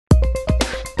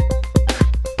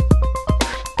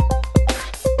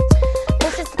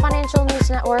Financial News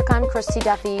Network, I'm Christy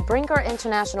Duffy. Brinker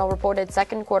International reported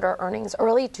second quarter earnings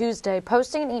early Tuesday,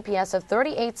 posting an EPS of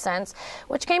 38 cents,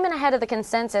 which came in ahead of the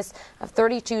consensus of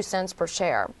 32 cents per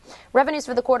share. Revenues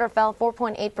for the quarter fell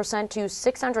 4.8% to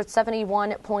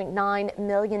 $671.9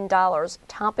 million,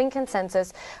 topping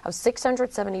consensus of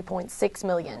 $670.6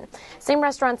 million. Same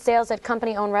restaurant sales at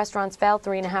company-owned restaurants fell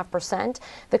 3.5%.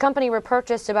 The company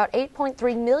repurchased about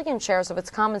 8.3 million shares of its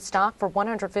common stock for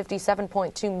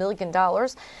 $157.2 million.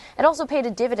 It also paid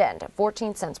a dividend of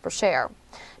 14 cents per share.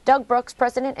 Doug Brooks,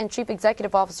 President and Chief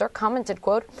Executive Officer, commented,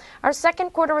 quote, "Our second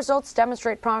quarter results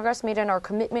demonstrate progress made in our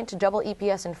commitment to double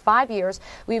EPS in 5 years.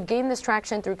 We've gained this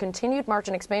traction through continued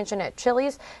margin expansion at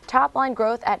Chili's, top-line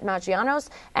growth at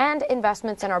Maggiano's, and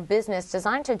investments in our business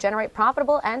designed to generate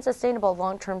profitable and sustainable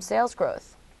long-term sales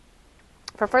growth."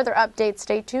 For further updates,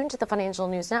 stay tuned to the Financial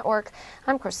News Network.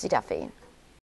 I'm Christy Duffy.